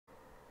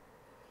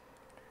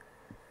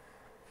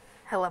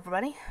Hello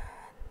everybody,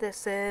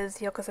 this is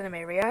Yoko's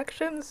Anime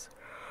Reactions.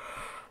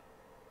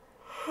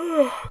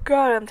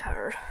 God, I'm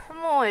tired.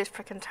 I'm always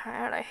freaking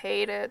tired, I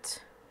hate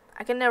it.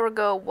 I can never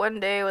go one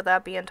day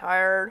without being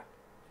tired.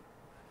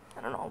 I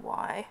don't know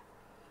why.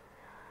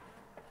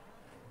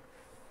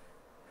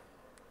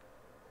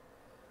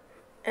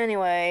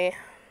 Anyway.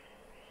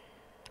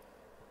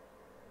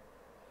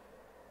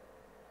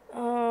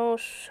 Oh,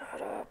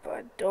 shut up.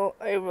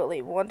 I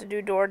really want to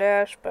do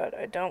DoorDash, but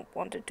I don't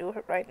want to do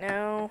it right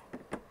now.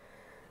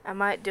 I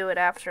might do it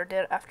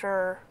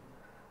after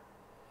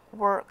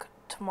work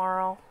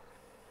tomorrow.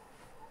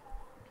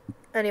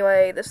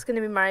 Anyway, this is going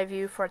to be my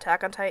review for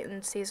Attack on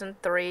Titan Season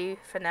 3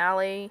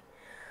 finale,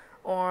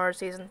 or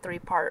Season 3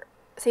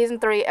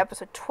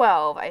 Episode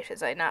 12, I should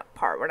say, not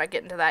part. We're not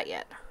getting to that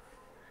yet.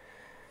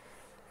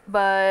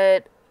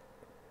 But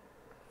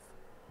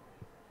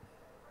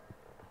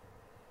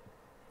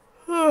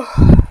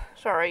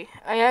sorry,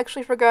 I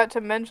actually forgot to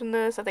mention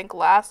this, I think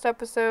last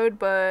episode,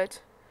 but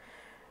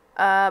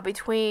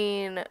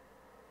between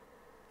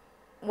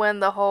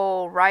when the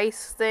whole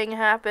rice thing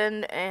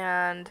happened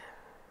and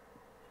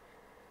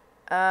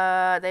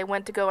they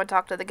went to go and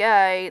talk to the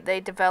guy, they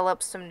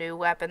developed some new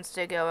weapons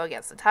to go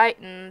against the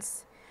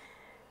Titans.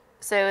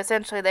 So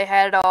essentially they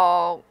had it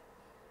all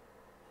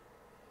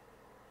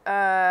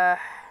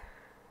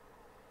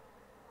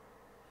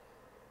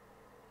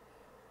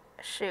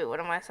shoot, what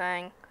am I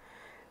saying?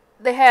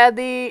 They had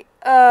the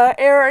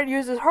Eren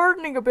use his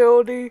hardening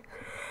ability,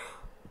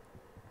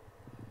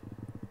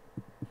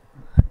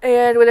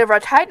 and whenever a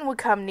Titan would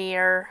come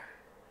near,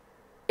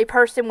 a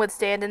person would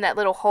stand in that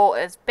little hole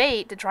as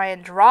bait to try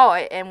and draw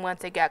it, and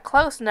once it got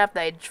close enough,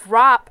 they'd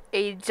drop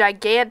a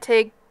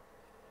gigantic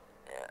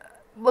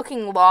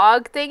looking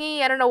log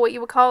thingy. I don't know what you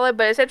would call it,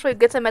 but essentially it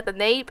gets them at the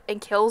nape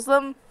and kills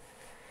them.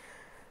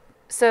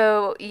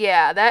 So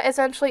yeah, that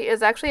essentially is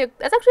that's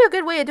actually a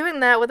good way of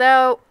doing that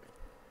without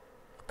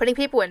putting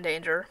people in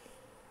danger.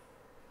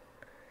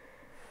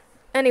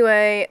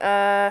 Anyway,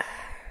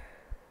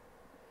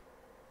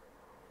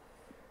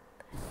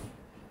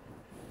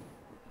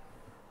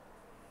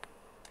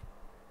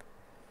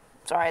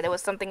 sorry, there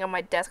was something on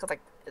my desk. I was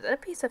like, is that a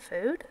piece of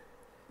food?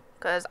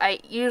 Because I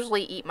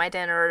usually eat my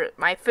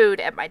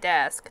food at my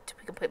desk, to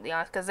be completely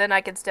honest, because then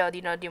I can still,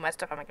 do my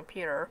stuff on my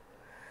computer.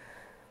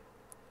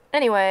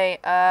 Anyway,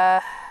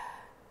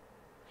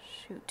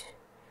 shoot.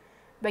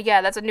 But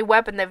yeah, that's a new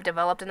weapon they've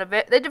developed, and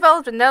they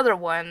developed another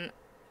one,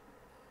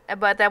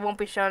 but that won't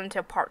be shown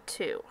until part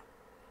 2.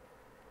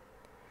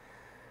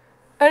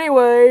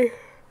 Anyway.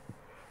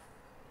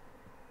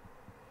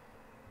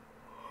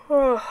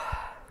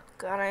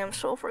 God, I am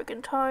so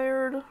freaking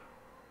tired.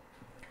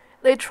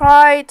 They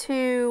try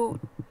to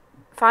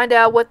find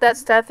out what that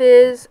stuff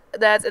is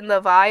that's in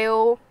the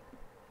vial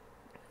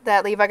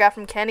that Levi got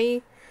from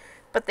Kenny,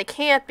 but they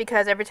can't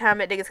because every time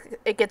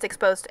it gets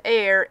exposed to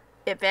air,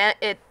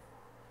 it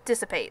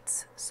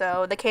dissipates.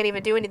 So they can't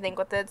even do anything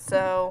with it.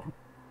 So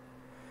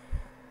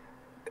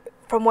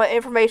from what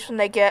information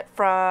they get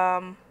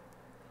from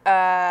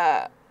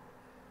Eren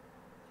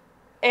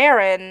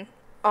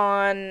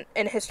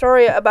in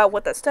Historia about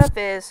what that stuff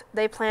is,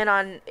 they plan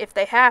on, if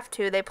they have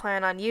to, they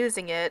plan on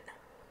using it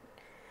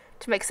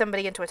to make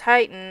somebody into a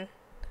Titan,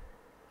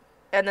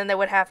 and then they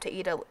would have to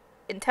eat an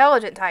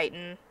intelligent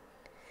Titan,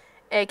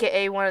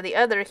 aka one of the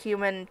other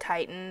human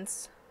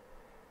Titans,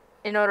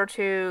 in order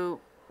to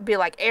be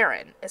like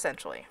Eren,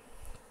 essentially.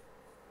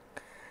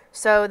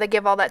 So they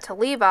give all that to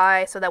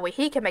Levi so that way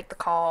he can make the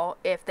call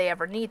if they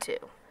ever need to.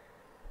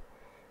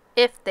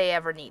 If they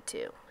ever need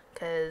to.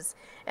 Because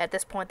at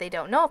this point they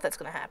don't know if that's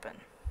going to happen.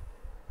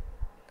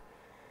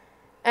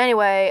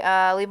 Anyway,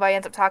 Levi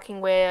ends up talking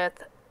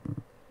with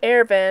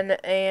Erwin,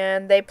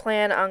 and they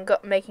plan on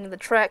making the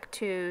trek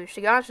to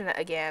Shiganshina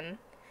again.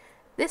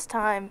 This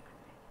time.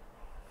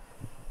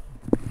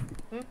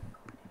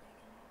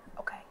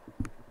 Okay.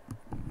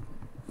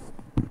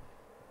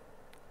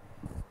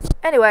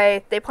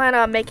 Anyway, they plan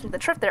on making the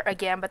trip there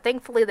again, but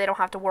thankfully they don't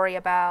have to worry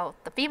about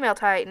the female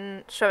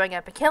Titan showing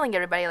up and killing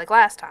everybody like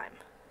last time.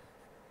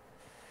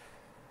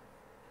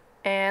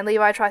 And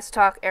Levi tries to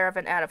talk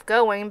Erwin out of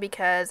going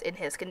because in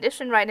his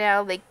condition right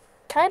now, they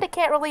kind of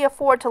can't really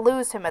afford to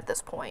lose him at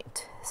this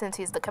point. Since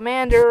he's the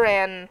commander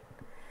and,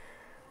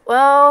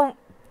 well,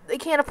 they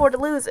can't afford to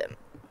lose him.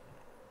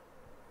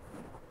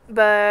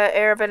 But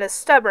Erwin is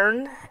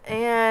stubborn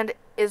and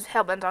is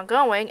hellbent on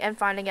going and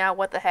finding out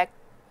what the heck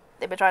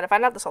they've been trying to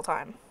find out this whole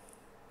time.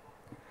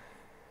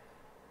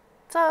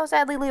 So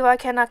sadly, Levi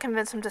cannot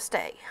convince him to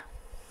stay.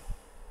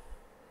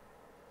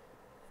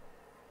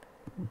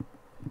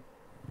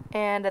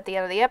 And at the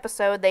end of the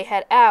episode, they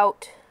head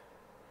out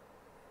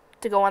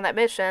to go on that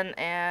mission,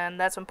 and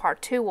that's when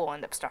part 2 will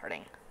end up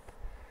starting.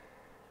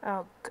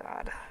 Oh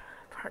god.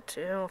 Part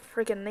 2.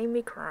 Freaking made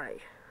me cry.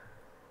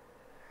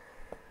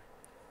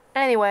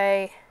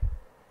 Anyway,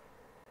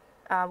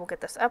 we'll get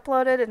this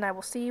uploaded, and I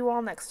will see you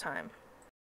all next time.